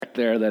back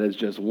there that is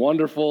just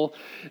wonderful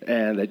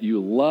and that you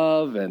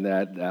love, and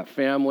that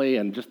family.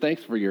 And just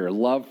thanks for your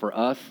love for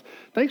us.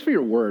 Thanks for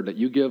your word that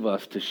you give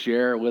us to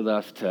share with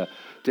us, to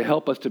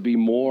help us to be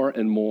more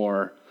and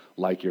more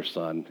like your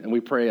son. And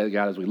we pray,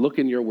 God, as we look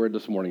in your word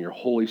this morning, your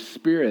Holy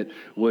Spirit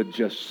would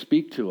just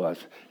speak to us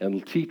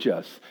and teach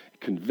us,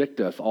 convict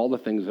us, all the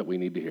things that we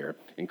need to hear.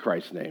 In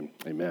Christ's name,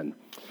 amen.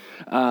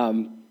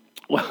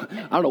 Well,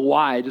 I don't know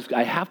why.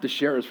 I have to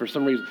share this for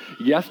some reason.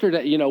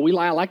 Yesterday,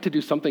 I like to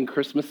do something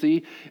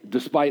Christmassy,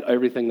 despite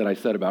everything that I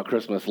said about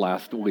Christmas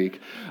last week.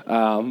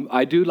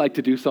 I do like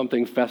to do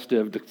something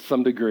festive to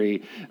some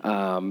degree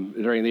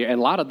during the year, and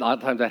a lot of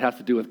times that has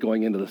to do with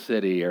going into the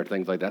city or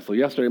things like that. So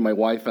yesterday, my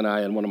wife and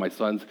I and one of my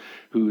sons,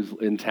 who's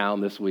in town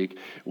this week,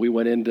 we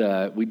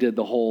did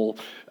the whole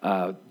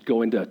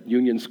go into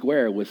Union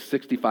Square with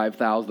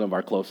 65,000 of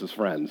our closest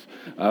friends.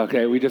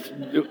 Okay, we just.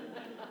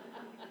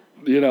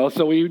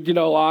 So we,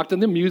 walked,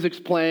 and the music's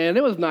playing.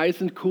 It was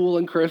nice and cool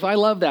and crisp. I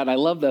love that. I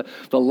love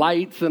the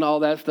lights and all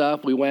that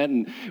stuff. We went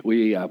and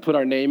we put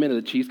our name into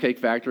the Cheesecake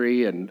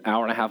Factory, and an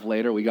hour and a half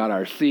later, we got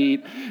our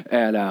seat.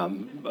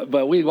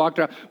 But we walked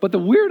around. But the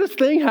weirdest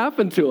thing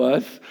happened to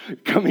us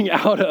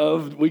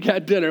we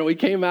got dinner. We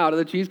came out of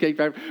the Cheesecake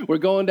Factory. We're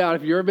going down.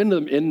 If you've ever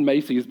been in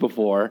Macy's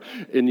before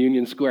in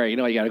Union Square, you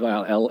got to go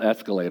down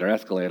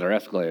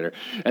escalator.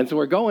 And so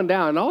we're going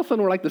down, and all of a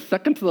sudden, we're like the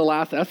second to the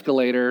last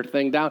escalator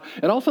thing down,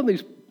 and all of a sudden,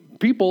 these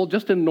people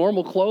just in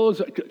normal clothes,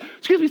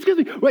 excuse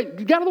me, wait,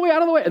 get out of the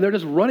way, and they're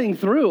just running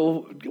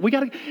through.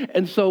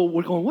 And so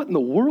we're going, what in the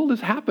world is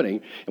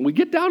happening? And we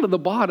get down to the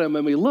bottom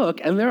and we look,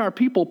 and there are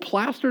people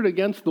plastered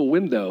against the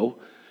window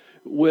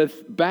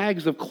with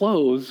bags of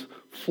clothes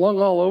flung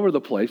all over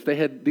the place.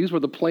 These were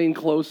the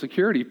plainclothes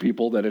security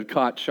people that had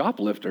caught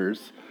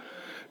shoplifters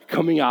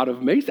coming out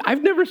of Macy's.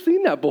 I've never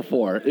seen that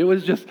before. It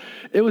was just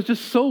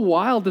so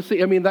wild to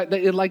see. I mean,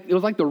 it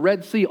was like the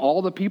Red Sea.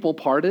 All the people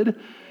parted.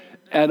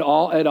 And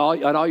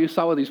all you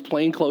saw were these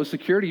plainclothes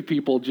security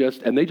people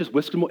they just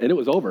whisked them, and it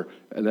was over.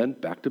 And then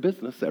back to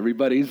business.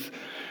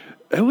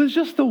 It was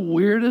just the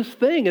weirdest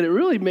thing. And it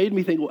really made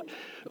me think,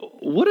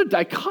 what a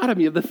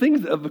dichotomy of the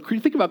things,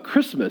 think about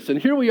Christmas.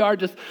 And here we are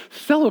just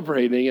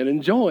celebrating and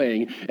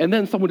enjoying. And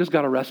then someone just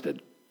got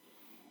arrested.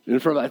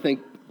 And I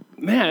think,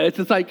 man, it's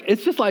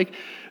just like,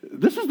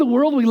 this is the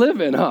world we live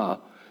in, huh?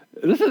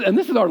 This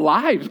is our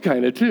lives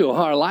kind of too.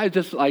 Our lives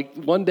just like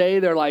one day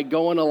they're like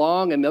going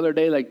along, another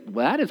day like,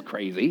 well, that is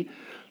crazy.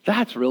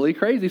 That's really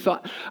crazy. So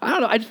I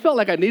don't know. I just felt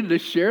like I needed to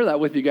share that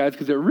with you guys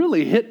because it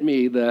really hit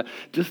me, the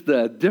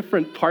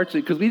different parts.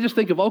 Because we just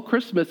think of,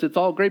 Christmas, it's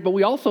all great. But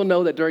we also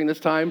know that during this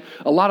time,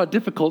 a lot of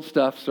difficult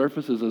stuff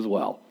surfaces as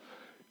well.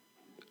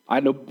 I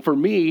know for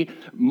me,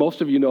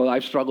 most of you know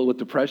I've struggled with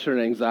depression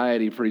and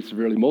anxiety pretty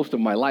severely most of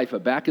my life.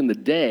 But back in the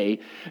day,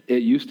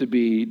 it used to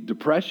be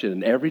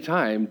depression. Every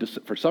time,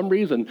 for some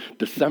reason,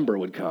 December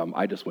would come,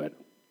 I just went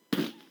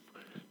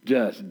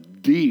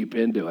just deep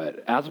into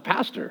it. As a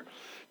pastor,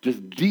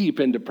 just deep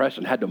in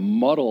depression, had to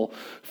muddle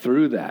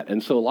through that.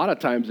 And so a lot of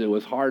times it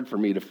was hard for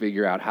me to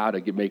figure out how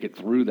to make it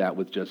through that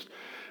with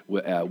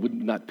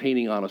not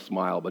painting on a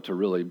smile, but to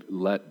really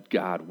let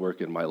God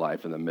work in my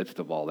life in the midst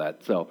of all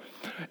that. So,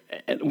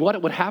 and what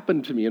would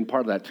happen to me in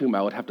part of that too,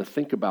 I would have to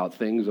think about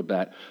things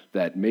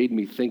that made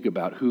me think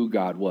about who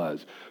God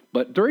was.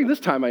 But during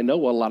this time, I know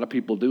what a lot of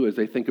people do is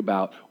they think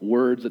about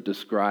words that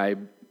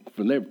describe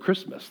from their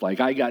Christmas. Like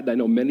I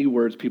know many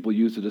words people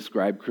use to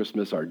describe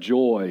Christmas are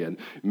joy and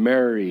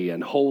merry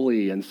and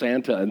holy and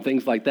Santa and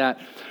things like that.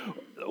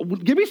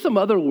 Give me some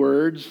other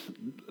words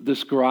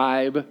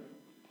describe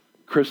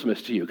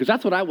Christmas to you, because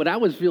that's what I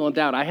was feeling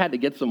down. I had to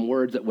get some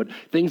words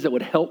things that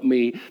would help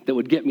me, that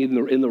would get me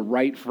in the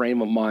right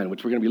frame of mind,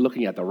 which we're going to be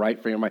looking at, the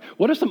right frame of mind.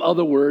 What are some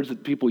other words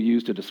that people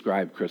use to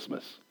describe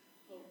Christmas?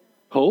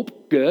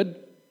 Hope, good.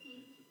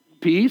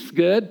 Peace,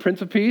 good.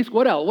 Prince of Peace.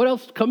 What else? What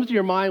else comes to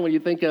your mind when you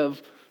think of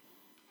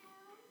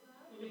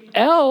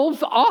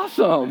elves?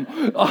 Awesome.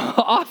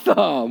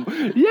 Awesome.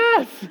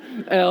 Yes.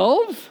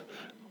 Elves.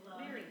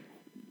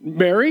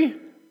 Mary.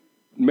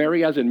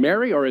 Mary as in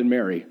Mary or in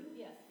Mary?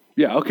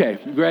 Yeah, okay,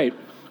 great.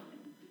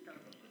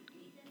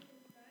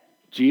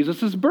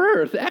 Jesus'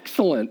 birth,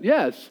 excellent,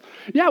 yes.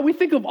 Yeah, we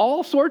think of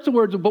all sorts of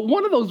words, but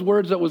one of those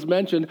words that was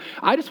mentioned,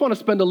 I just want to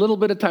spend a little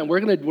bit of time.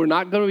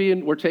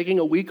 We're taking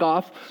a week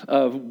off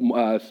of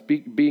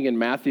being in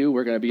Matthew.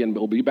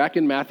 We'll be back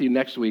in Matthew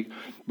next week,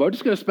 but we're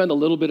just going to spend a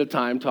little bit of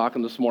time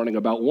talking this morning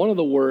about one of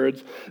the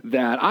words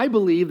that I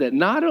believe that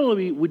not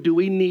only do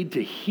we need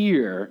to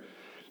hear,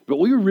 but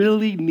we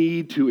really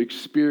need to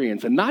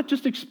experience, and not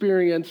just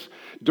experience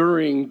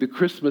during the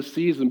Christmas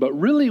season, but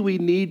really we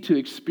need to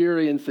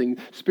experience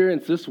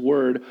this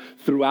word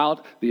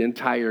throughout the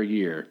entire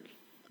year.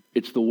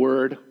 It's the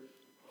word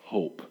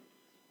hope.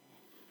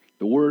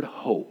 The word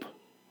hope.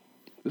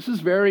 This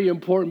is very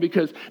important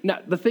because now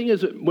the thing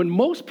is, when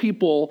most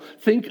people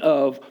think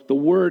of the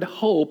word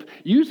hope,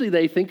 usually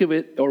they think of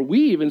it, or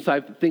we even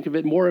think of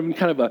it more in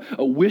kind of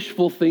a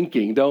wishful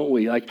thinking, don't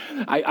we? Like,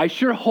 I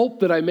sure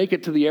hope that I make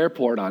it to the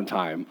airport on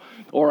time,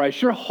 or I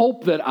sure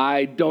hope that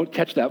I don't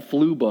catch that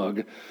flu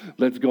bug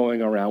that's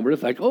going around. We're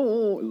just like,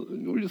 oh,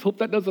 we just hope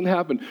that doesn't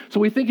happen. So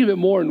we think of it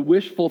more in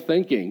wishful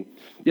thinking.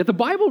 Yet the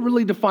Bible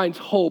really defines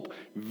hope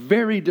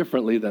very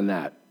differently than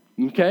that.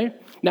 Okay?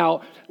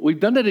 Now, we've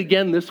done it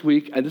again this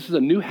week, and this is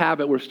a new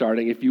habit we're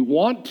starting. If you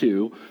want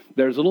to,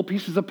 there's little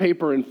pieces of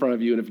paper in front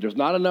of you, and if there's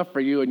not enough for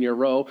you in your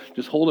row,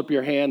 just hold up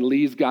your hand.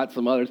 Lee's got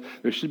some others.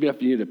 There should be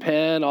enough. You need a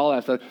pen, all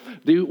that stuff.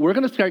 We're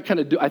going to start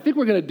I think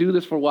we're going to do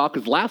this for a while,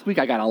 because last week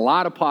I got a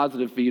lot of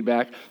positive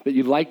feedback that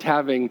you liked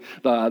having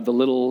the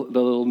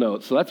little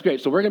notes. So that's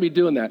great. So we're going to be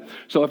doing that.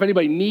 So if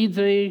anybody needs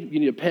any,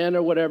 you need a pen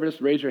or whatever,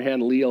 just raise your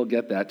hand. Lee will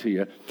get that to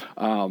you.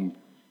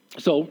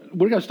 So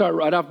we're going to start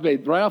right off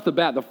the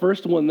bat. The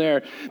first one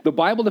there, the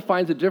Bible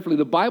defines it differently.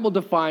 The Bible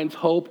defines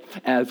hope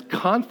as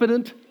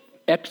confident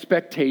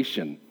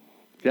expectation.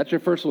 That's your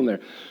first one there.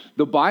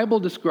 The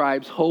Bible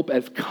describes hope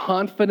as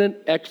confident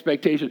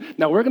expectation.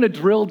 Now, we're going to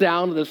drill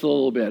down to this a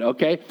little bit,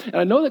 okay? And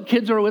I know that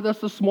kids are with us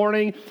this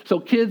morning, so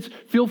kids,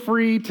 feel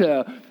free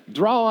to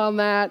draw on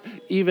that.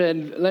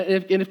 Even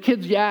if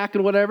kids yak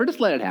and whatever, just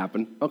let it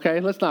happen,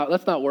 okay? Let's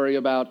not worry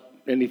about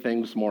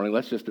anything this morning.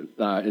 Let's just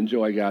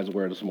enjoy God's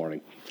word this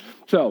morning.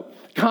 So,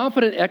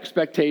 confident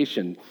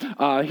expectation.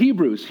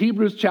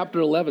 Hebrews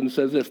chapter 11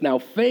 says this. Now,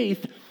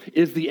 faith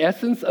is the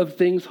essence of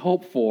things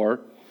hoped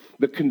for,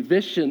 the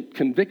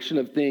conviction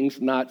of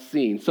things not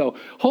seen. So,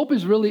 hope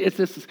is really, it's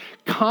this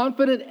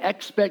confident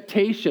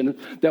expectation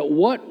that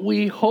what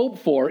we hope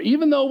for,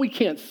 even though we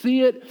can't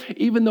see it,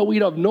 even though we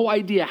have no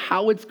idea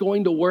how it's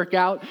going to work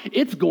out,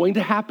 it's going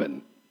to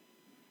happen.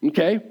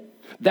 Okay?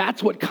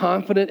 That's what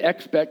confident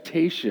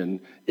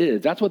expectation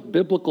is. That's what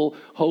biblical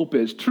hope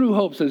is. True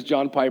hope, says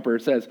John Piper,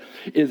 says,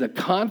 is a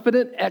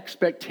confident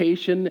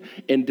expectation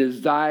and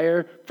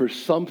desire for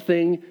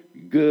something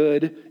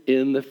good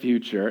in the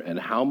future. And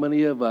how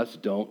many of us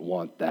don't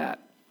want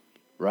that?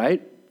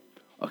 Right?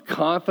 A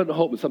confident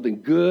hope is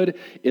something good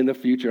in the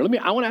future.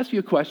 I want to ask you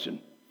a question.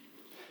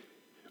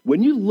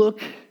 When you look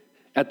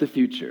at the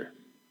future,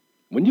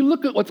 when you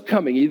look at what's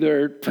coming,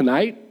 either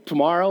tonight,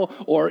 tomorrow,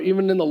 or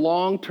even in the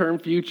long-term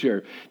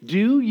future,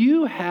 do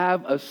you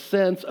have a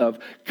sense of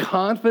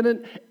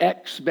confident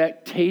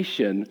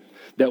expectation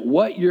that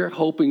what you're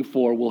hoping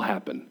for will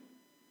happen?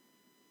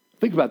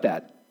 Think about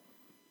that.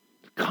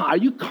 Are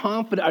you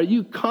confident? Are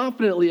you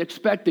confidently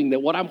expecting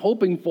that what I'm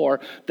hoping for,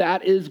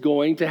 that is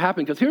going to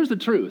happen? Because here's the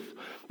truth.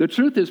 The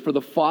truth is, for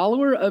the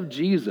follower of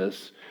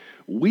Jesus,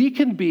 we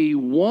can be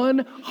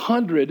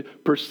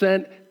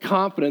 100%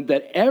 confident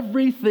that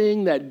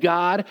everything that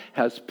God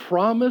has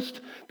promised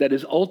that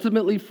is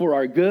ultimately for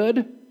our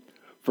good,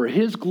 for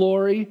His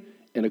glory,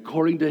 and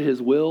according to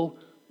His will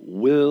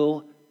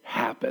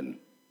happen.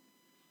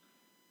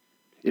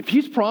 If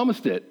He's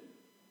promised it,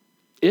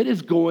 it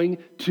is going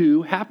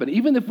to happen.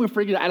 Even if we're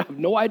freaking out, I have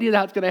no idea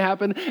how it's going to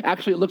happen.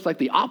 Actually, it looks like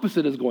the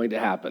opposite is going to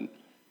happen.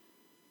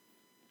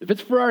 If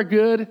it's for our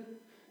good,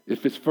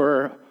 if it's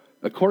for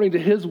according to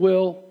His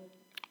will,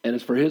 and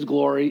it's for His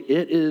glory,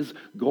 it is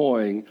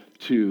going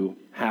to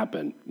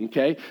happen,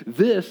 okay?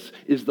 This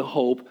is the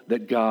hope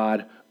that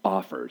God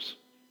offers.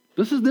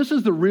 This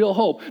is the real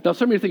hope. Now,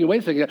 some of you are thinking,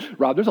 wait a second,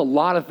 Rob, there's a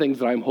lot of things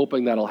that I'm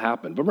hoping that'll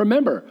happen. But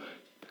remember,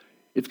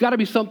 it's got to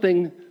be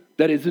something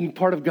that is in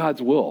part of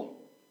God's will.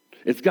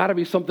 It's got to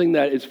be something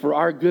that is for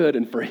our good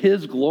and for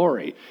His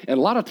glory. And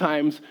a lot of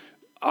times,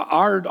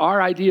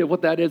 our idea of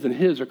what that is and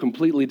His are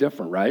completely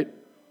different, right?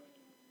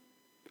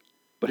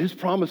 But His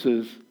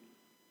promises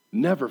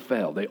never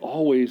fail. They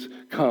always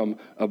come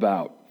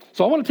about.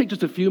 So I want to take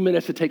just a few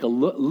minutes to take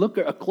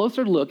a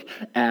closer look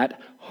at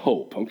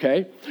hope,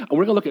 okay? And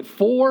we're going to look at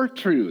 4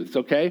 truths,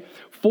 okay?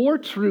 4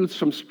 truths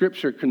from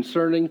Scripture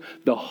concerning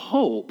the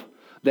hope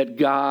that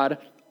God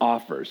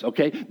offers,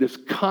 okay? This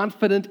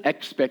confident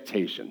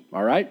expectation,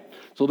 all right?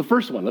 So the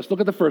first one, let's look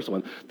at the first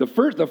one. The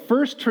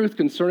first truth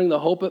concerning the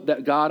hope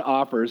that God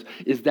offers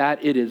is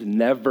that it is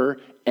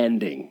never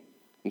ending,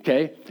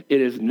 okay?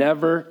 It is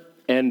never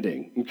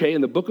ending, okay?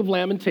 In the book of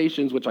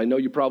Lamentations, which I know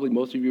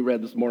most of you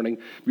read this morning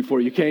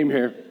before you came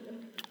here,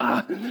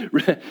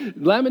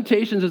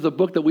 Lamentations is a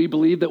book that we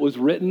believe that was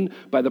written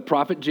by the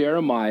prophet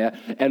Jeremiah,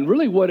 and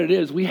really what it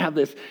is, we have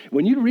this,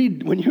 when you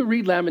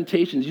read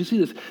Lamentations, you see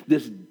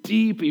this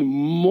deep,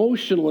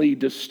 emotionally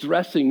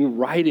distressing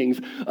writings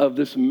of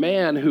this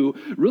man who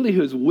really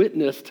has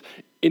witnessed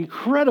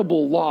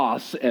incredible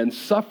loss and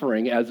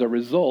suffering as a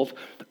result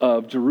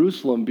of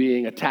Jerusalem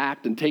being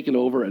attacked and taken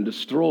over and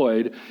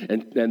destroyed,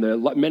 and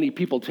many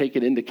people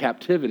taken into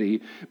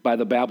captivity by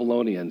the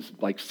Babylonians.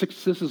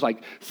 This is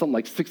like something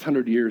like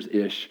 600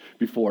 years-ish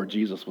before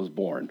Jesus was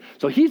born.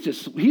 So he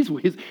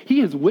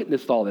has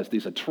witnessed all this,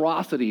 these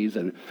atrocities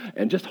and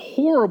just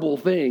horrible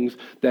things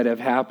that have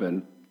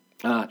happened.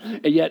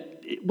 And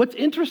yet, what's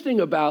interesting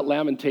about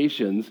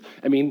Lamentations,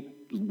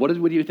 what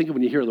do you think of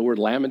when you hear the word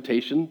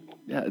lamentation?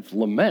 Yeah, it's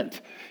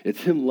lament.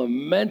 It's him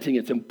lamenting.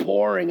 It's him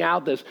pouring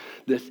out this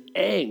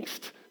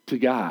angst to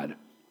God.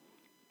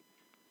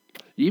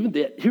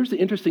 Here's the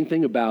interesting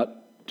thing about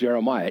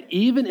Jeremiah.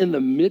 Even in the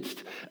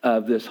midst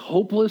of this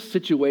hopeless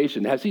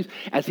situation, as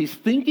he's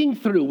thinking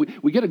through,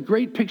 we get a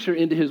great picture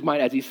into his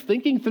mind as he's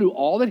thinking through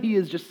all that he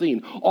has just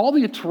seen, all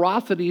the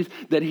atrocities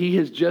that he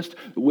has just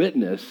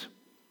witnessed.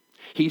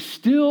 He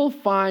still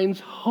finds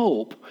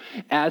hope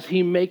as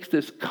he makes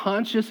this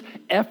conscious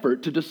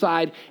effort to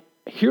decide,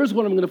 here's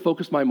what I'm going to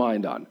focus my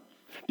mind on. Do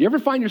you ever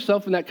find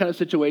yourself in that kind of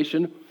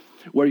situation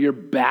where you're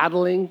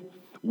battling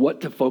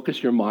what to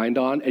focus your mind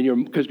on,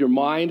 because your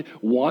mind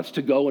wants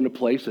to go in a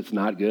place that's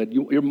not good?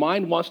 Your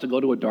mind wants to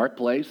go to a dark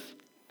place.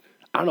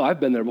 I don't know,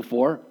 I've been there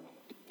before.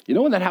 You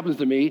know when that happens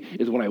to me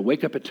is when I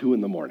wake up at 2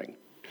 a.m.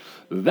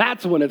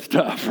 That's when it's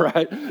tough,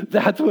 right?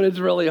 That's when it's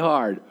really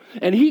hard.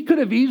 And he could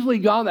have easily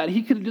gone that.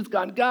 He could have just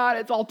gone, God,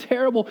 it's all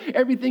terrible.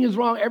 Everything is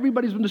wrong.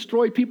 Everybody's been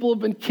destroyed. People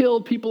have been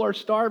killed. People are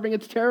starving.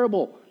 It's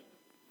terrible.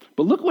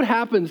 But look what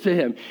happens to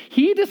him.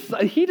 He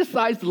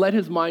decides to let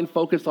his mind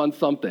focus on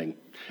something.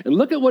 And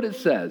look at what it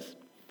says.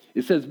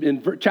 It says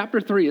in chapter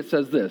 3, it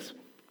says this.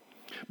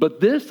 But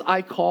this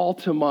I call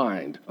to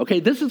mind. Okay,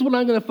 this is what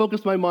I'm going to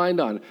focus my mind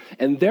on.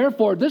 And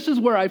therefore, this is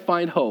where I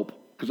find hope,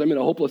 because I'm in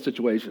a hopeless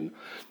situation.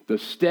 The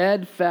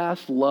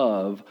steadfast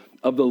love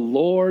of the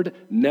Lord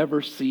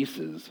never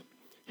ceases.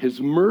 His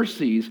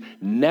mercies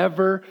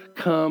never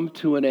come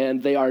to an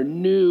end. They are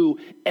new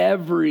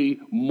every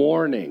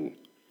morning.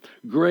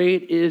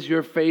 Great is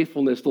your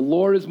faithfulness. The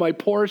Lord is my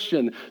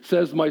portion,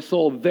 says my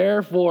soul.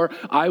 Therefore,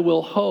 I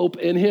will hope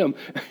in him.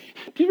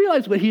 Do you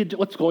realize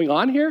what's going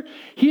on here?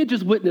 He had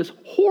just witnessed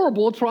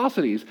horrible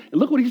atrocities.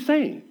 And look what he's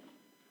saying.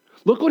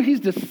 Look what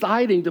he's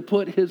deciding to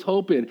put his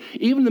hope in.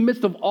 Even in the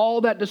midst of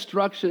all that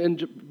destruction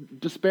and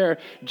despair,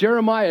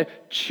 Jeremiah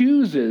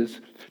chooses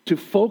to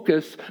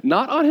focus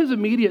not on his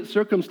immediate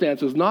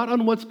circumstances, not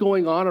on what's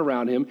going on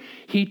around him.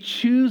 He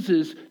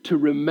chooses to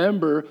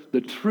remember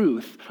the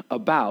truth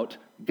about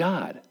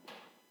God.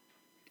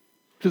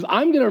 He says,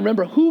 I'm going to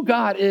remember who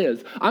God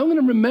is. I'm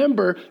going to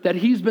remember that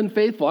he's been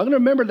faithful. I'm going to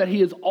remember that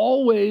he is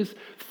always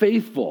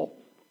faithful.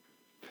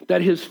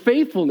 That his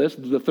faithfulness,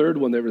 the third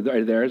one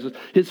there is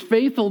his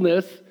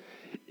faithfulness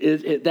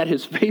is that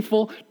his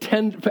faithful,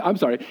 tender,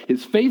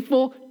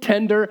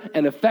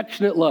 and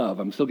affectionate love.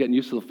 I'm still getting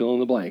used to the fill in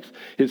the blanks.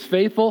 His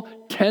faithful,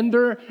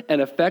 tender,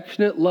 and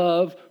affectionate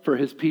love for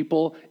his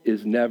people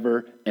is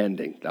never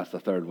ending. That's the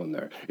third one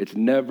there. It's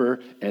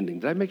never ending.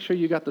 Did I make sure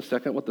you got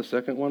what the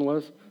second one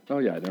was? Oh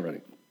yeah, never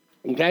ending.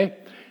 Okay?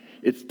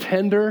 It's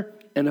tender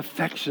and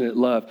affectionate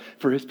love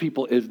for his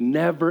people is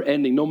never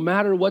ending. No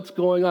matter what's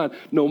going on,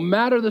 no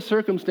matter the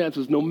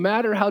circumstances, no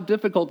matter how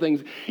difficult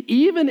things,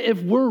 even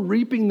if we're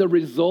reaping the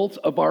results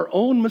of our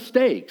own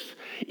mistakes,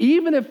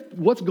 even if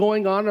what's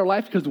going on in our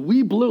life because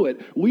we blew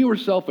it, we were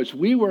selfish,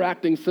 we were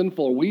acting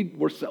sinful, we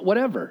were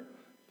whatever.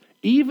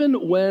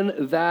 Even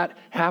when that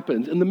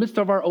happens in the midst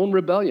of our own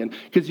rebellion,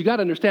 because you got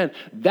to understand,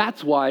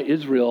 that's why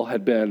Israel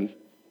had been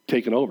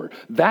taken over.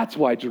 That's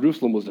why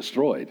Jerusalem was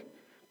destroyed,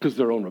 because of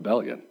their own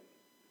rebellion.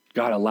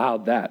 God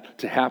allowed that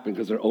to happen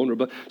because of their own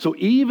rebellion. So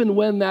even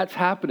when that's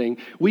happening,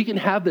 we can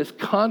have this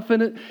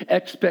confident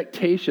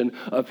expectation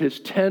of his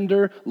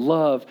tender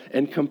love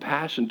and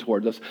compassion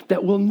towards us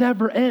that will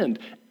never end,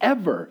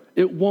 ever.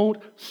 It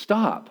won't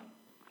stop.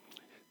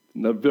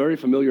 And a very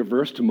familiar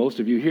verse to most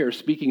of you here,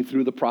 speaking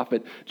through the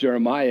prophet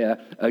Jeremiah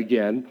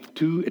again,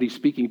 and he's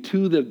speaking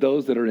to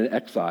those that are in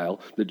exile,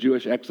 the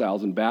Jewish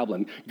exiles in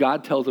Babylon.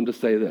 God tells him to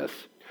say this.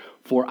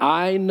 For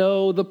I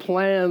know the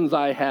plans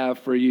I have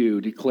for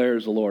you,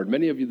 declares the Lord.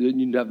 Many of you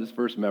didn't have this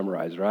verse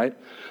memorized, right?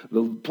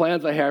 The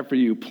plans I have for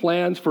you,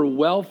 plans for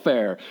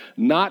welfare,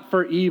 not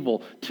for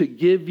evil, to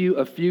give you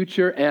a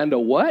future and a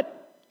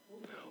what?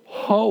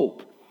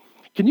 Hope.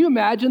 Can you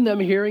imagine them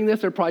hearing this?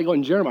 They're probably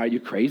going, Jeremiah, are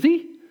you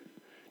crazy?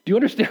 Do you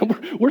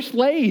understand? We're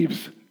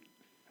slaves.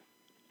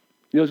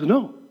 You know,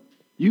 no,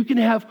 you can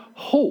have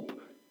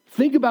hope.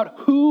 Think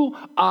about who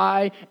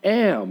I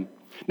am.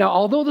 Now,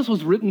 although this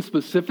was written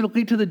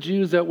specifically to the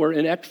Jews that were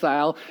in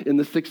exile in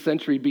the 6th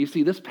century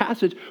BC, this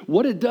passage,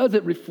 what it does,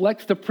 it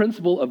reflects the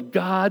principle of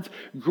God's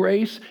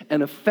grace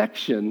and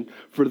affection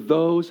for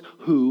those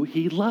who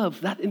he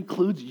loves. That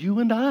includes you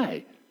and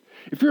I.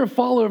 If you're a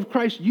follower of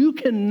Christ, you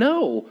can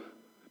know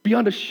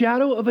beyond a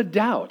shadow of a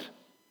doubt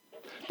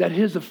that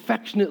his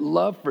affectionate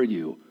love for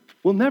you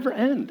will never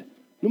end,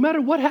 no matter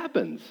what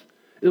happens.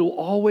 It will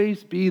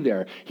always be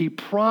there. He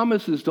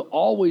promises to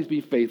always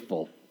be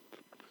faithful,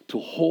 to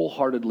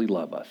wholeheartedly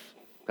love us.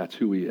 That's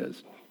who he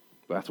is.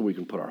 That's where we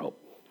can put our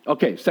hope.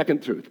 Okay,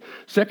 second truth.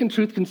 Second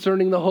truth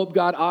concerning the hope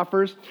God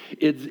offers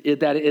is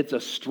that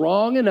it's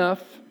strong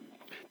enough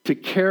to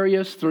carry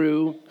us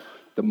through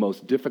the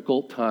most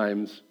difficult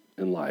times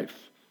in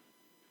life.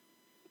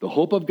 The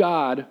hope of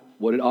God,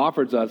 what it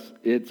offers us,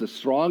 it's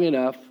strong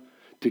enough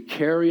to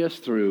carry us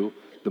through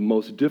the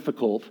most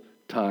difficult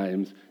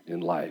times in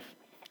life.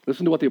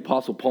 Listen to what the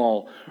Apostle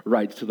Paul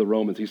writes to the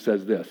Romans. He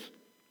says this.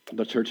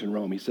 the church in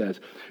Rome. He says,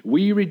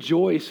 we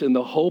rejoice in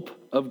the hope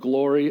of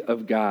glory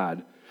of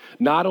God.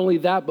 Not only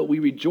that, but we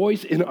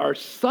rejoice in our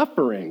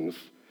sufferings,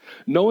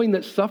 knowing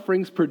that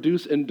sufferings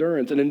produce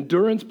endurance, and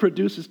endurance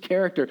produces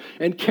character,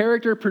 and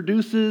character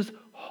produces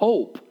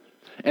hope.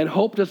 And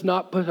hope does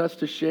not put us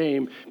to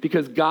shame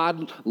because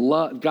God's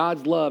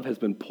love has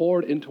been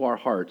poured into our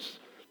hearts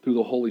through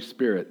the Holy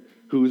Spirit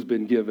who has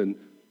been given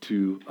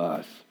to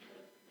us.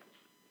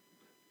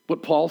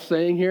 What Paul's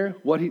saying here,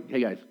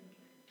 hey guys.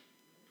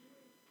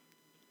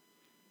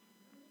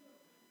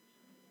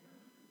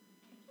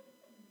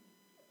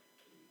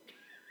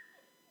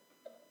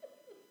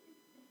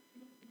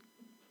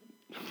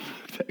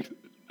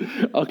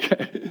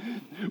 Okay.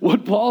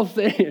 What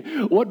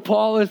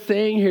Paul is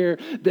saying here,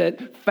 that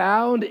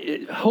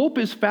hope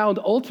is found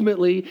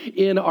ultimately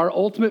in our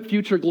ultimate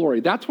future glory.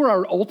 That's where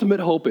our ultimate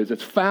hope is.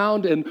 It's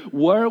found in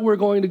where we're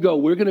going to go.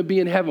 We're going to be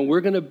in heaven.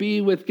 We're going to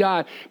be with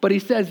God. But he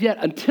says, yet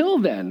until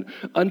then,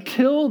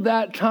 until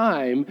that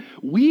time,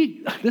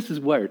 this is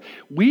weird,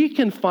 we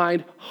can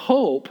find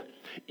hope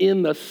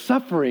in the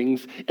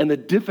sufferings and the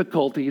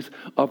difficulties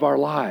of our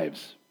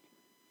lives.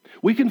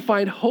 We can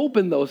find hope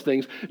in those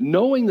things,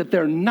 knowing that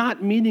they're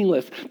not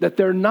meaningless, that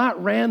they're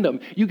not random.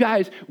 You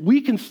guys,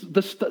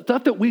 the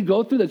stuff that we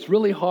go through that's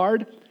really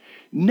hard,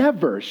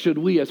 never should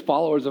we as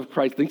followers of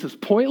Christ think this is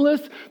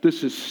pointless,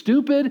 this is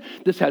stupid,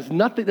 this has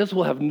nothing, this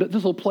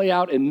will play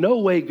out in no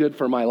way good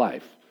for my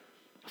life.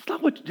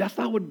 That's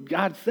not what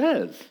God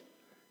says.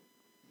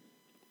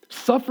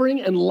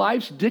 Suffering and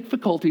life's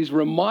difficulties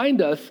remind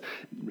us,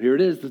 here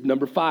it is,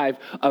 number 5,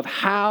 of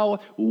how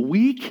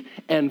weak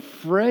and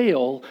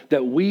frail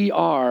that we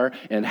are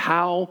and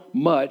how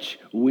much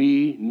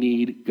we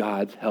need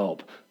God's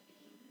help.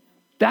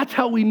 That's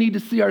how we need to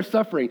see our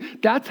suffering.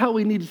 That's how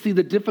we need to see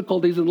the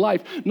difficulties in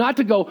life. Not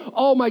to go,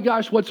 oh my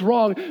gosh, what's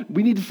wrong?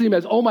 We need to see them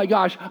as, oh my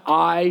gosh,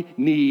 I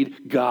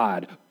need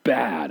God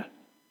bad.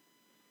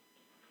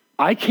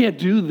 I can't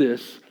do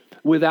this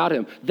without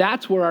him.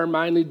 That's where our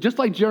mind, just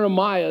like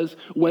Jeremiah's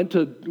went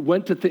to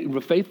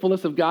the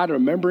faithfulness of God,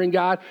 remembering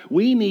God,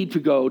 we need to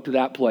go to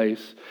that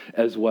place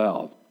as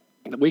well.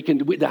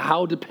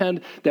 How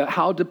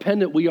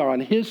dependent we are on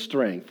his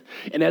strength.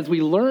 And as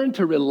we learn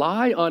to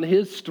rely on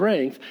his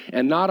strength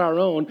and not our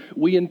own,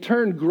 we in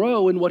turn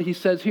grow in what he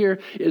says here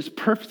is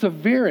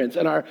perseverance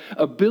and our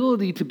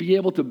ability to be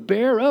able to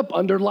bear up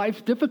under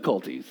life's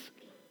difficulties.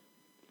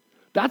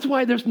 That's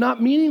why they're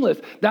not meaningless.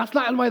 That's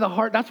why the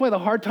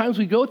hard times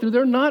we go through,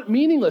 they're not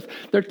meaningless.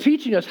 They're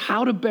teaching us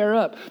how to bear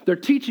up. They're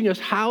teaching us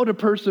how to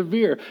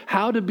persevere,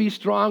 how to be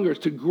stronger,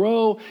 to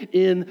grow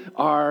in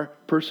our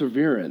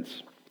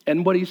perseverance.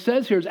 And what he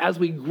says here is as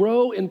we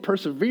grow in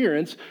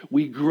perseverance,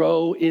 we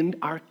grow in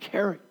our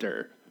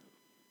character.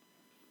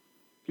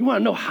 You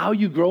want to know how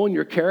you grow in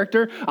your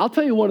character? I'll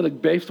tell you one of the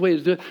best ways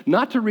to do it,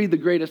 not to read the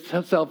greatest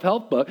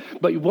self-help book,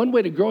 but one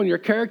way to grow in your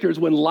character is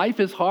when life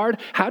is hard.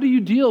 How do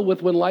you deal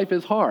with when life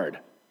is hard?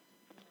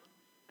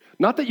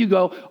 Not that you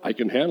go, I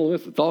can handle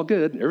this, it's all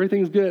good,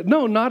 everything's good.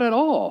 No, not at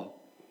all.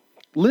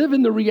 Live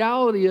in the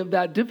reality of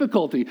that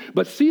difficulty,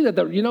 but see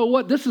that, you know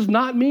what, this is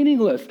not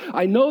meaningless.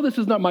 I know this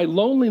is not my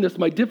loneliness,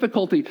 my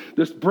difficulty,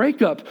 this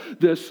breakup,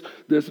 this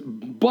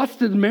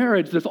busted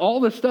marriage, all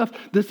this stuff.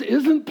 This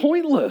isn't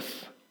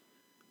pointless.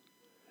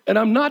 And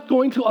I'm not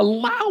going to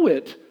allow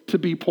it to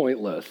be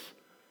pointless.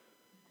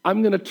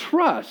 I'm going to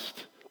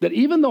trust that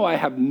even though I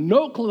have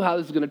no clue how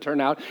this is going to turn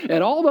out,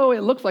 and although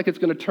it looks like it's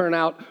going to turn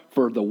out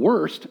for the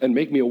worst and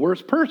make me a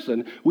worse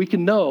person, we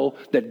can know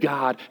that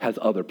God has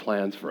other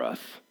plans for us.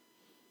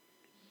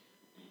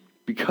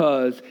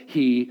 Because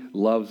he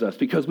loves us,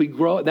 because we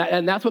grow,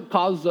 and that's what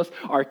causes us,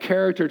 our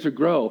character to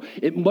grow.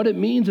 What it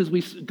means is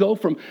we go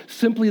from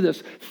simply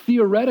this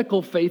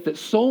theoretical faith that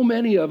so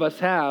many of us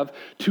have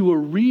to a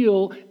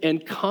real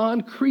and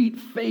concrete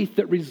faith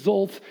that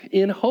results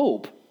in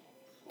hope.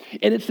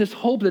 And it's this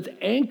hope that's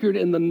anchored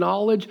in the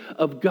knowledge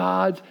of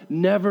God's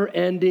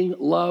never-ending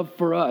love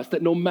for us,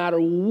 that no matter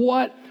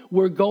what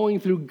we're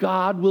going through,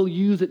 God will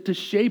use it to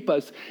shape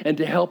us and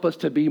to help us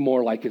to be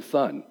more like his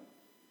son.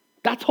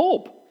 That's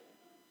hope.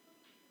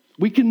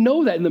 We can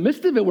know that in the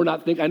midst of it, we're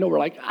not thinking, I know we're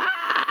like,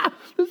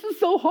 this is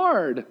so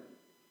hard.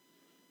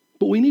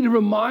 But we need to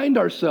remind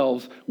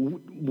ourselves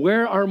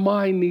where our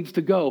mind needs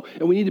to go.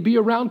 And we need to be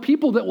around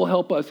people that will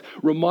help us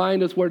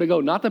remind us where to go.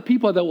 Not the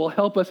people that will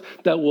help us,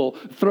 that will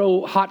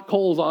throw hot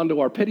coals onto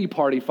our pity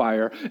party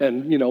fire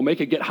and,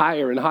 make it get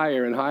higher and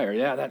higher and higher.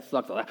 Yeah, that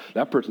sucks.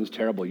 That person's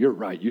terrible. You're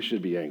right. You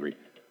should be angry.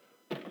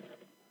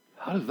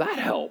 How does that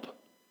help?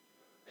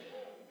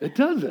 It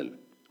doesn't.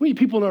 We need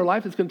people in our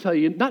life that's going to tell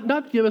you,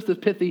 not give us this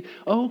pithy,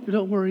 oh,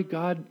 don't worry,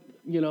 God,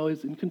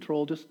 is in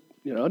control, just,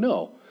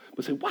 no.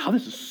 But say, wow,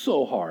 this is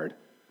so hard.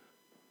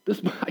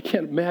 I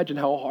can't imagine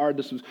how hard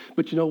this is.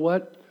 But you know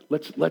what?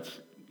 Let's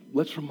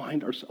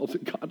remind ourselves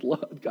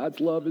that God's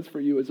love is for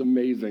you is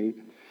amazing.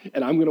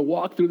 And I'm going to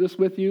walk through this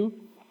with you.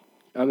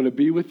 I'm going to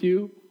be with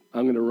you.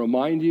 I'm going to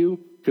remind you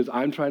because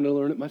I'm trying to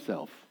learn it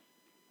myself.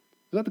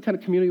 Is that the kind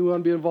of community we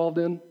want to be involved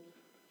in?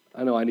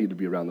 I know I need to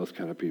be around those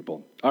kind of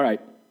people. All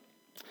right.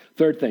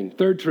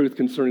 Third truth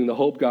concerning the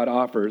hope God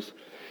offers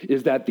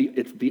is that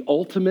it's the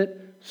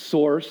ultimate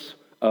source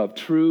of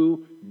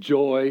true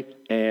joy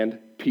and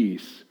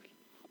peace.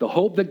 The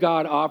hope that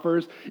God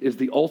offers is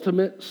the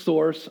ultimate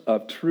source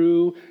of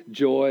true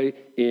joy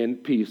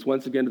and peace.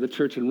 Once again, to the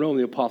church in Rome,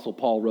 the Apostle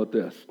Paul wrote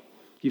this.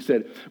 He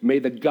said, "May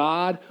the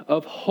God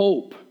of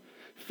hope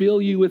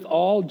fill you with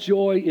all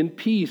joy and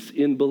peace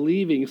in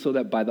believing, so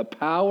that by the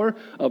power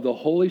of the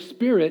Holy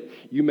Spirit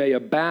you may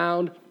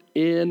abound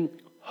in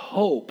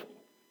hope."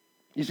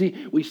 You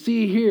see, we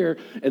see here,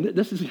 and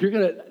this is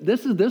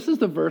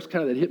the verse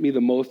kind of that hit me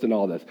the most in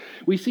all this.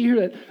 We see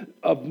here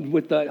that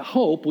with the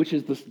hope, which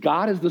is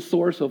God is the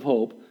source of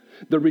hope,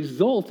 the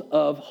result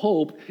of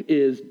hope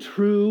is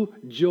true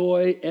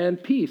joy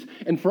and peace.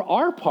 And for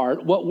our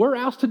part, what we're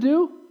asked to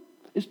do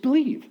is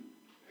believe.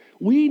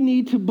 We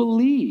need to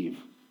believe.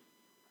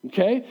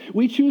 Okay?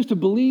 We choose to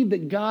believe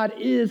that God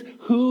is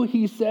who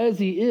he says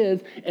he is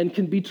and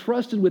can be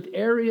trusted with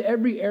every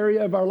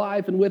area of our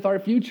life and with our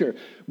future.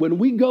 When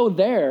we go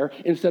there,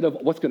 instead of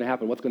what's going to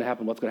happen,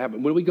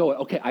 when we go,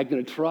 okay, I'm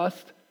going to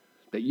trust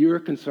that you're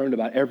concerned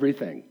about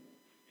everything.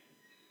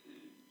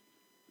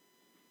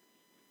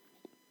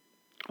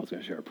 I was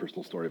going to share a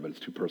personal story, but it's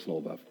too personal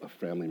about a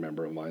family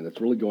member of mine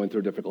that's really going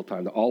through a difficult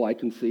time. That all I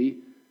can see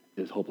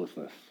is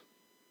hopelessness.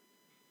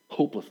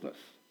 Hopelessness.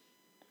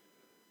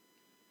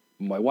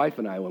 My wife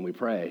and I, when we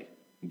pray,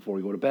 before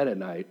we go to bed at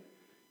night,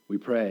 we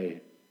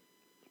pray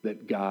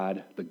that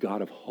God, the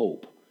God of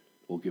hope,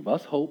 will give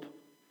us hope,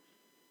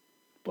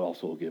 but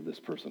also will give this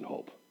person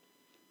hope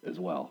as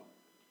well,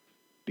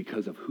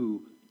 because of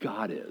who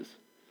God is.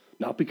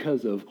 Not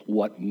because of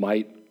what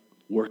might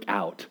work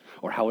out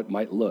or how it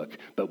might look,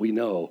 but we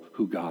know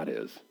who God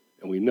is,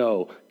 and we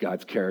know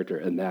God's character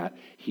and that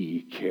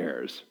he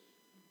cares.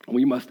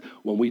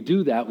 When we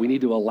do that, we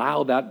need to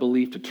allow that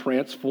belief to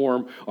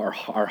transform our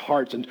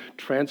hearts and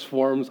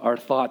transforms our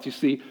thoughts. You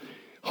see,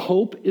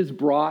 hope is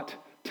brought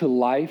to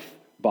life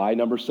by,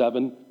 number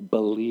 7,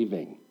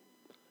 believing.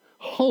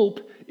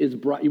 Hope is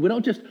brought, we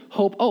don't just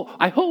hope,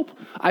 I hope.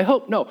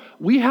 No,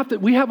 we have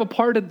a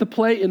part to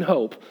play in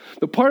hope.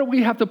 The part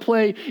we have to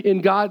play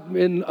in God,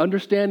 in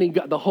understanding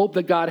God, the hope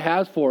that God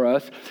has for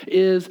us,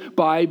 is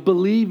by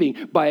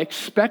believing, by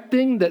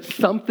expecting that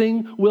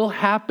something will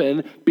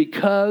happen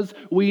because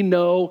we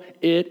know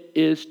it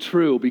is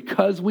true,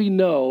 because we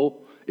know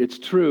it's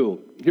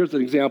true. Here's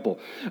an example.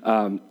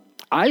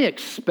 I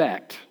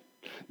expect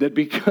that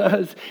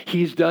because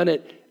he's done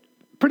it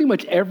pretty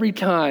much every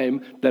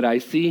time that I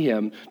see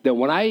him, that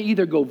when I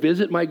either go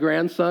visit my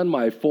grandson,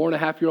 my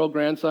 4.5-year-old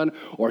grandson,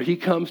 or he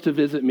comes to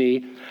visit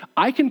me,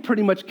 I can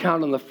pretty much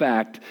count on the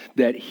fact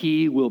that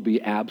he will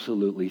be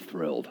absolutely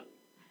thrilled.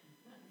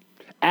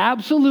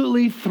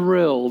 Absolutely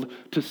thrilled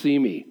to see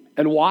me.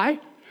 And why?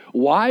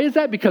 Why is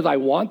that? Because I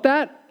want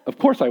that? Of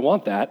course I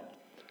want that.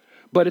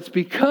 But it's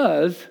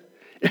because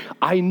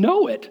I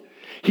know it.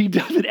 He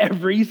does it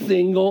every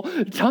single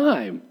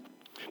time.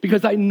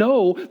 Because I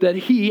know that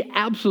he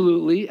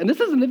absolutely, and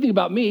this isn't anything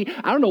about me,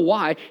 I don't know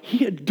why,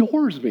 he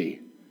adores me.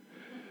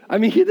 I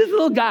mean, this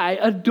little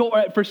guy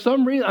for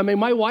some reason,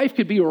 my wife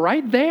could be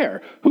right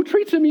there, who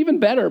treats him even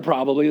better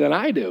probably than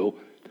I do.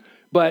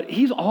 But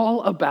he's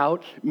all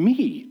about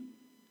me,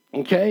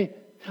 okay?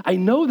 I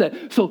know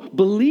that. So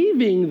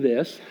believing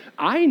this,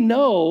 I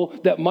know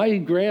that my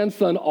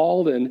grandson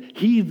Alden,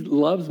 he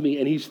loves me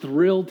and he's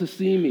thrilled to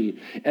see me.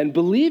 And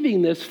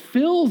believing this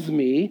fills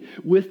me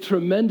with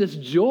tremendous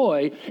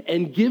joy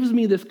and gives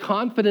me this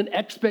confident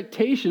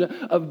expectation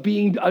of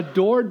being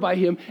adored by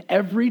him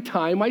every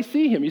time I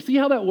see him. You see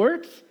how that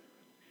works?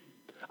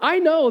 I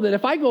know that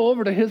if I go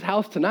over to his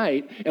house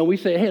tonight and we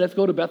say, hey, let's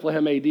go to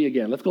Bethlehem AD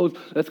again. Let's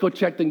go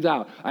check things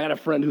out. I got a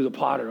friend who's a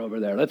potter over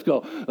there. Let's go.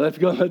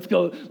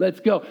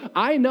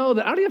 I know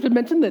that I don't have to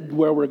mention that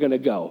where we're going to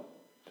go.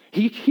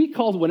 He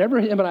calls, whenever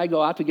him and I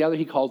go out together,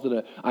 he calls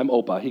it I'm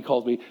Opa. He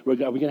calls me, are we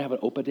going to have an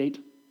Opa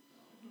date?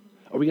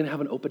 Are we going to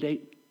have an Opa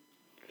date?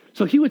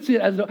 So he would see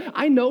it as,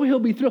 I know he'll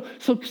be thrilled.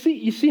 So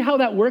you see how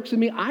that works in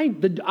me?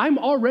 I'm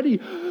already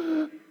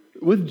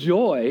with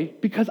joy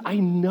because I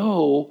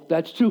know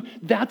that's true.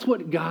 That's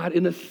what God,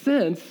 in a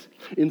sense,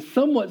 in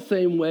somewhat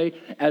same way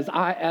as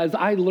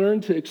I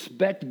learn to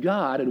expect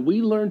God, and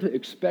we learn to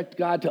expect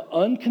God to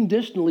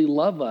unconditionally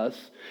love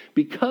us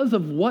because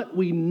of what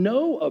we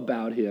know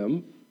about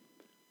him,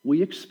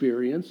 we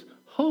experience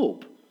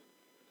hope,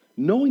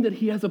 knowing that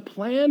he has a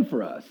plan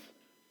for us.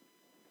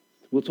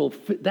 So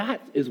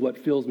that is what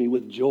fills me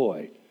with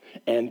joy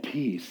and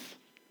peace.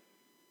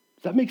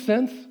 Does that make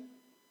sense?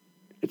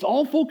 It's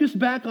all focused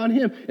back on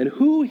him and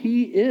who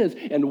he is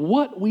and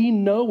what we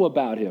know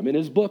about him. In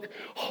his book,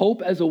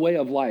 Hope as a Way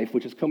of Life,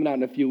 which is coming out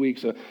in a few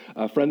weeks,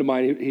 a friend of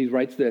mine, he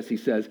writes this. He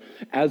says,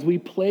 as we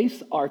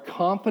place our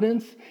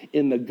confidence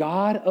in the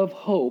God of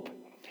hope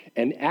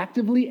and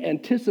actively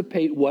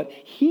anticipate what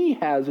he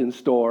has in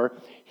store,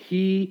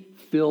 he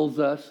fills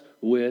us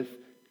with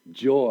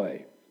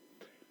joy.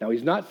 Now,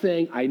 he's not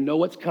saying, I know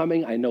what's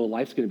coming. I know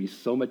life's going to be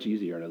so much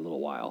easier in a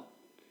little while.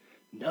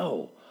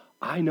 No.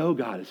 I know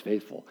God is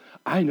faithful.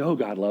 I know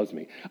God loves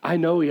me. I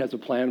know he has a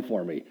plan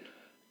for me.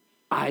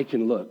 I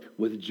can look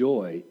with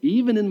joy,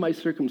 even in my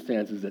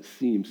circumstances that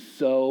seem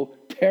so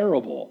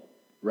terrible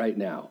right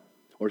now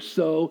or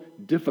so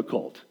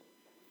difficult.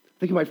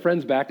 Think of my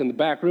friends back in the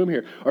back room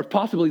here are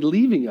possibly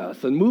leaving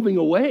us and moving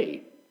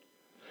away.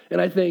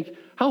 And I think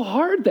how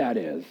hard that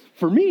is.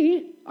 For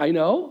me, I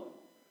know.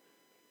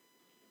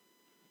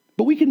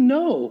 But we can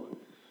know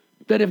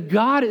that if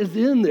God is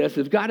in this,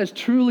 if God is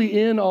truly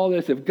in all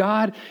this,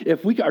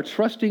 if we are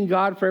trusting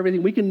God for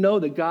everything, we can know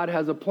that God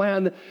has a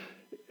plan.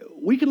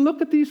 We can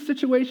look at these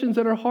situations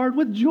that are hard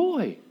with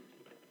joy.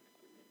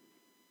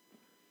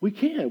 We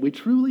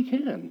truly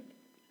can.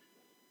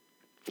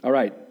 All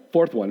right,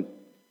 fourth one.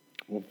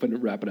 We'll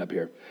wrap it up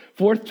here.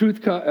 Fourth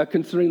truth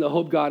concerning the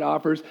hope God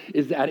offers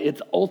is that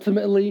it's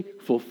ultimately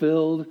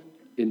fulfilled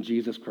in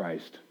Jesus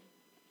Christ.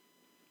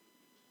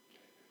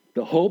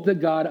 The hope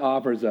that God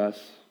offers us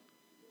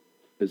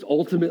is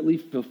ultimately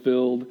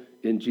fulfilled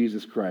in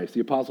Jesus Christ. The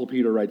Apostle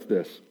Peter writes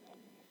this: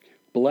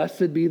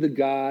 "Blessed be the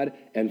God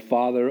and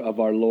Father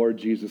of our Lord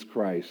Jesus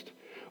Christ.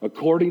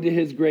 According to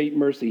his great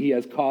mercy, he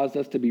has caused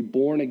us to be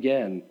born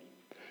again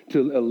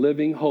to a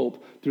living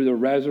hope through the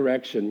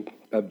resurrection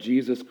of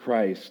Jesus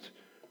Christ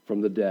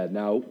from the dead."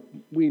 Now,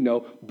 we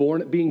know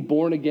being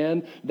born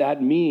again,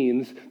 that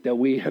means that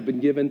we have been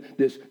given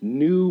this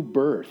new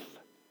birth.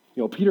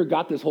 You know, Peter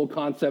got this whole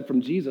concept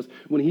from Jesus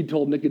when he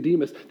told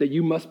Nicodemus that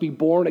you must be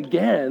born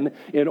again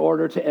in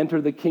order to enter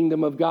the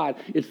kingdom of God.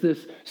 It's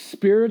this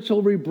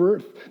spiritual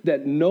rebirth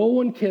that no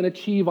one can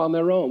achieve on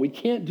their own. We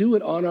can't do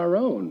it on our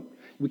own.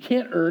 We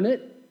can't earn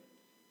it.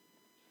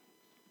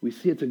 We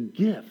see it's a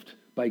gift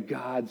by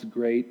God's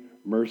great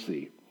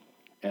mercy.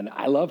 And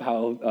I love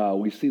how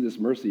we see this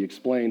mercy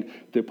explained.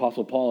 The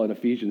Apostle Paul in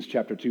Ephesians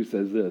chapter 2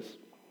 says this,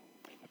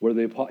 where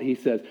he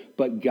says,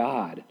 "But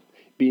God,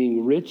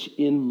 being rich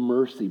in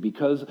mercy,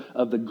 because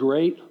of the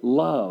great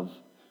love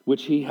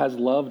which he has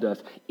loved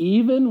us,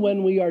 even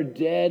when we are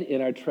dead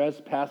in our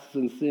trespasses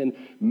and sin,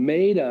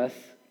 made us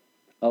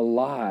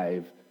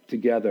alive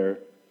together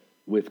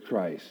with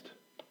Christ."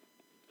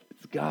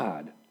 It's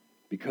God,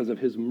 because of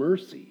his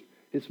mercy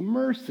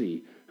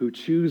who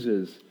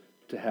chooses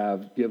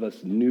to give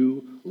us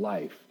new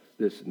life,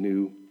 this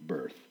new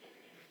birth.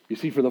 You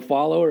see, for the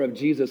follower of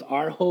Jesus,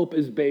 our hope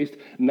is based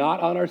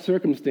not on our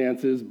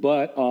circumstances,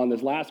 but on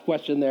this last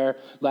question there,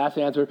 last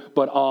answer,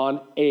 but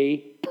on a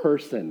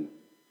person.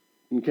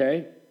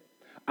 Okay?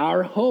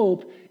 Our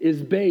hope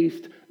is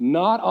based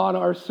not on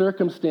our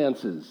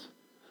circumstances,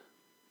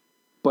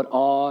 but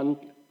on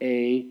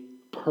a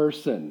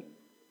person.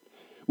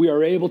 We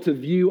are able to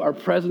view our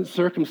present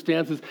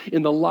circumstances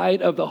in the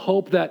light of the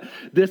hope that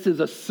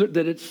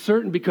that it's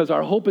certain, because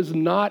our hope is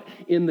not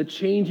in the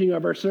changing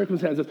of our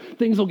circumstances.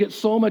 Things will get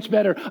so much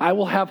better. I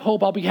will have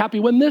hope. I'll be happy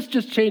when this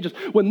just changes,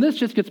 when this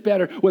just gets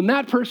better, when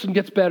that person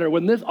gets better,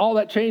 when all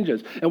that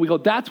changes. And we go,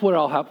 that's where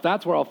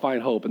I'll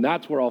find hope, and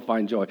that's where I'll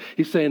find joy.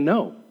 He's saying,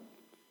 no.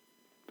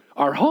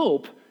 Our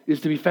hope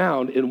is to be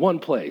found in one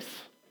place.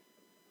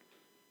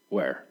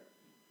 Where?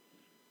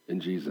 In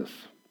Jesus.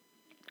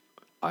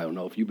 I don't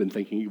know if you've been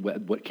thinking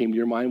what came to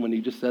your mind when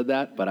you just said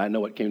that, but I know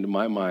what came to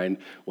my mind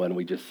when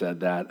we just said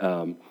that.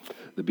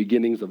 The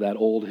beginnings of that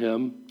old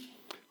hymn,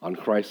 "On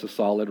Christ the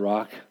solid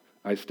rock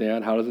I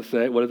stand." How does it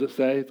say? What does it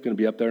say? It's going to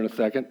be up there in a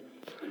second.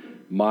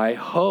 "My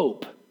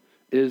hope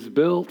is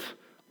built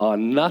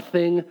on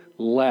nothing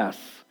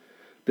less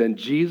than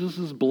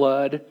Jesus'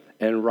 blood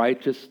and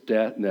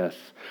righteousness.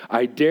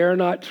 I dare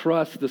not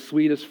trust the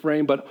sweetest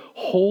frame, but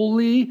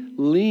wholly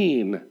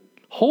lean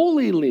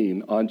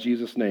on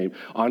Jesus' name.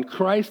 On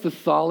Christ, the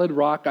solid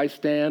rock, I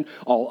stand.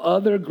 All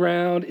other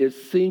ground is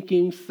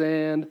sinking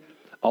sand.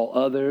 All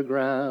other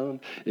ground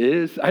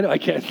is..." I know I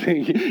can't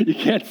sing. You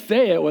can't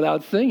say it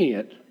without singing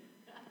it.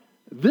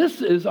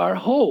 This is our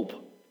hope.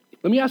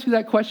 Let me ask you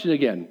that question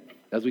again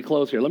as we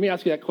close here. Let me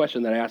ask you that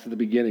question that I asked at the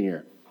beginning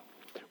here.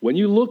 When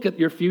you look at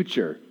your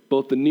future,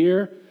 both the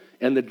near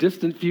and the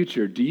distant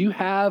future, do you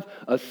have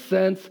a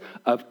sense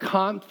of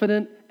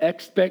confident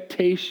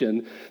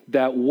expectation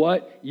that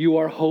what you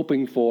are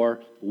hoping for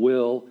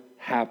will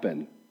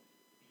happen?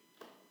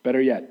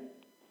 Better yet,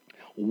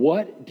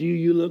 what do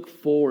you look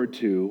forward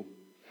to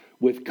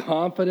with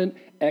confident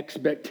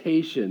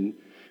expectation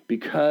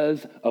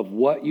because of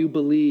what you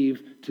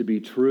believe to be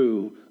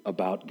true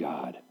about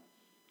God?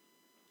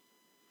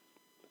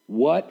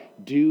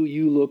 What do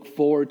you look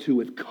forward to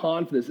with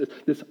confidence,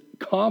 this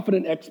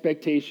confident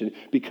expectation,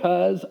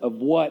 because of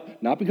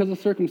what, not because of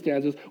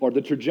circumstances or the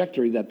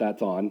trajectory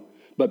that's on,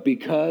 but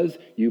because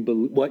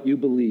what you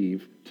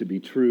believe to be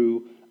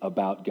true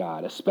about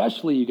God?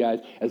 Especially, you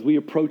guys, as we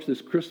approach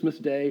this Christmas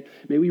day,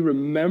 may we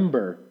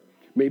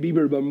be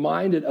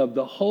reminded of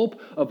the hope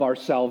of our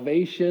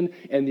salvation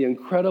and the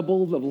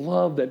incredibles of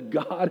love that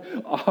God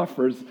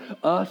offers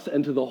us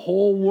and to the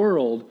whole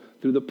world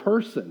through the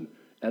person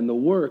and the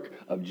work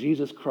of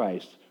Jesus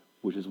Christ,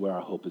 which is where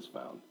our hope is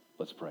found.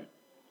 Let's pray.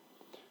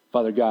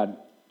 Father God,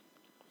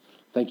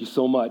 thank you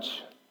so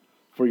much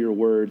for your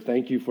word.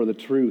 Thank you for the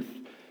truth.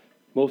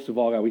 Most of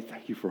all, God, we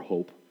thank you for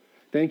hope.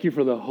 Thank you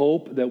for the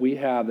hope that we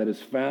have that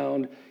is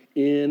found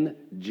in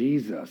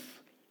Jesus.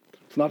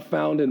 It's not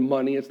found in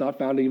money. It's not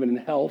found even in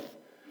health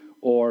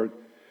or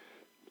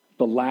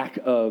the lack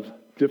of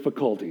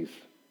difficulties.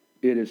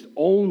 It is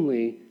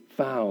only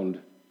found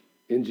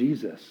in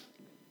Jesus.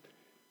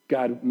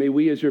 God, may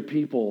we as your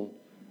people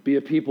be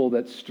a people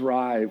that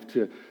strive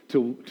to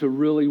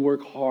really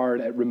work hard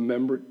at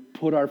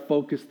put our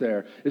focus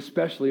there,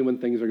 especially when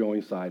things are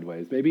going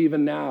sideways. Maybe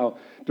even now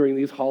during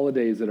these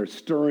holidays that are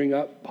stirring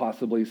up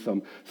possibly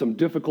some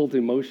difficult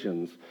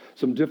emotions,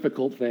 some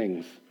difficult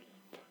things.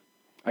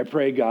 I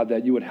pray, God,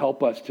 that you would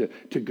help us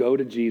to go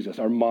to Jesus.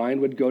 Our mind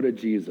would go to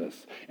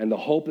Jesus and the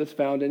hope that's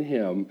found in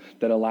him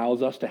that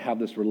allows us to have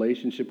this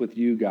relationship with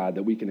you, God,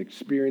 that we can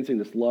experiencing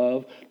this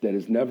love that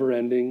is never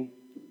ending,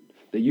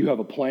 that you have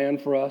a plan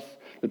for us,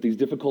 that these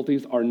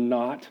difficulties are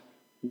not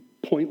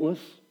pointless,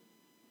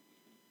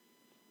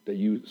 that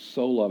you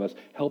so love us.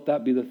 Help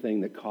that be the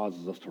thing that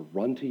causes us to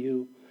run to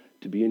you,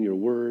 to be in your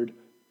word,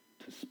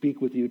 to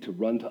speak with you, to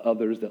run to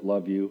others that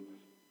love you.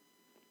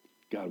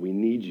 God, we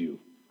need you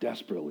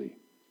desperately.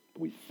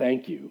 We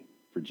thank you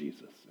for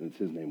Jesus. In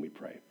his name we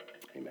pray.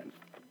 Amen.